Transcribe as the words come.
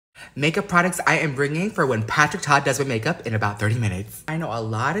makeup products I am bringing for when Patrick Ta does my makeup in about 30 minutes. I know a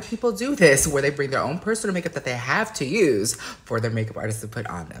lot of people do this where they bring their own personal makeup that they have to use for their makeup artist to put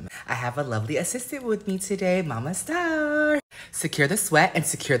on them. I have a lovely assistant with me today, Mama Star. Secure the sweat and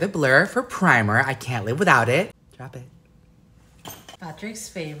secure the blur for primer. I can't live without it. Drop it. Patrick's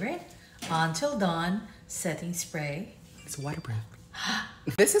favorite, Until Dawn setting spray. It's waterproof.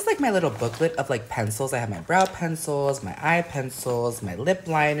 This is like my little booklet of like pencils. I have my brow pencils, my eye pencils, my lip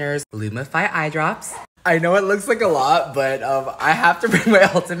liners, Lumify eye drops. I know it looks like a lot, but I have to bring my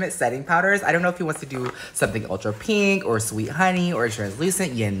ultimate setting powders. I don't know if he wants to do something ultra pink or sweet honey or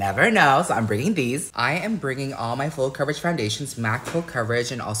translucent. You never know, so I'm bringing these. I am bringing all my full coverage foundations, MAC Full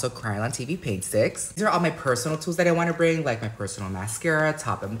Coverage, and also Kryolan TV paint sticks. These are all my personal tools that I want to bring, like my personal mascara,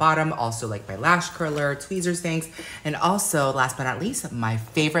 top and bottom, also like my lash curler, tweezers things, and also, last but not least, my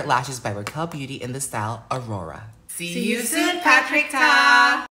favorite lashes by Raquel Beauty in the style Aurora. See you soon, Patrick Ta!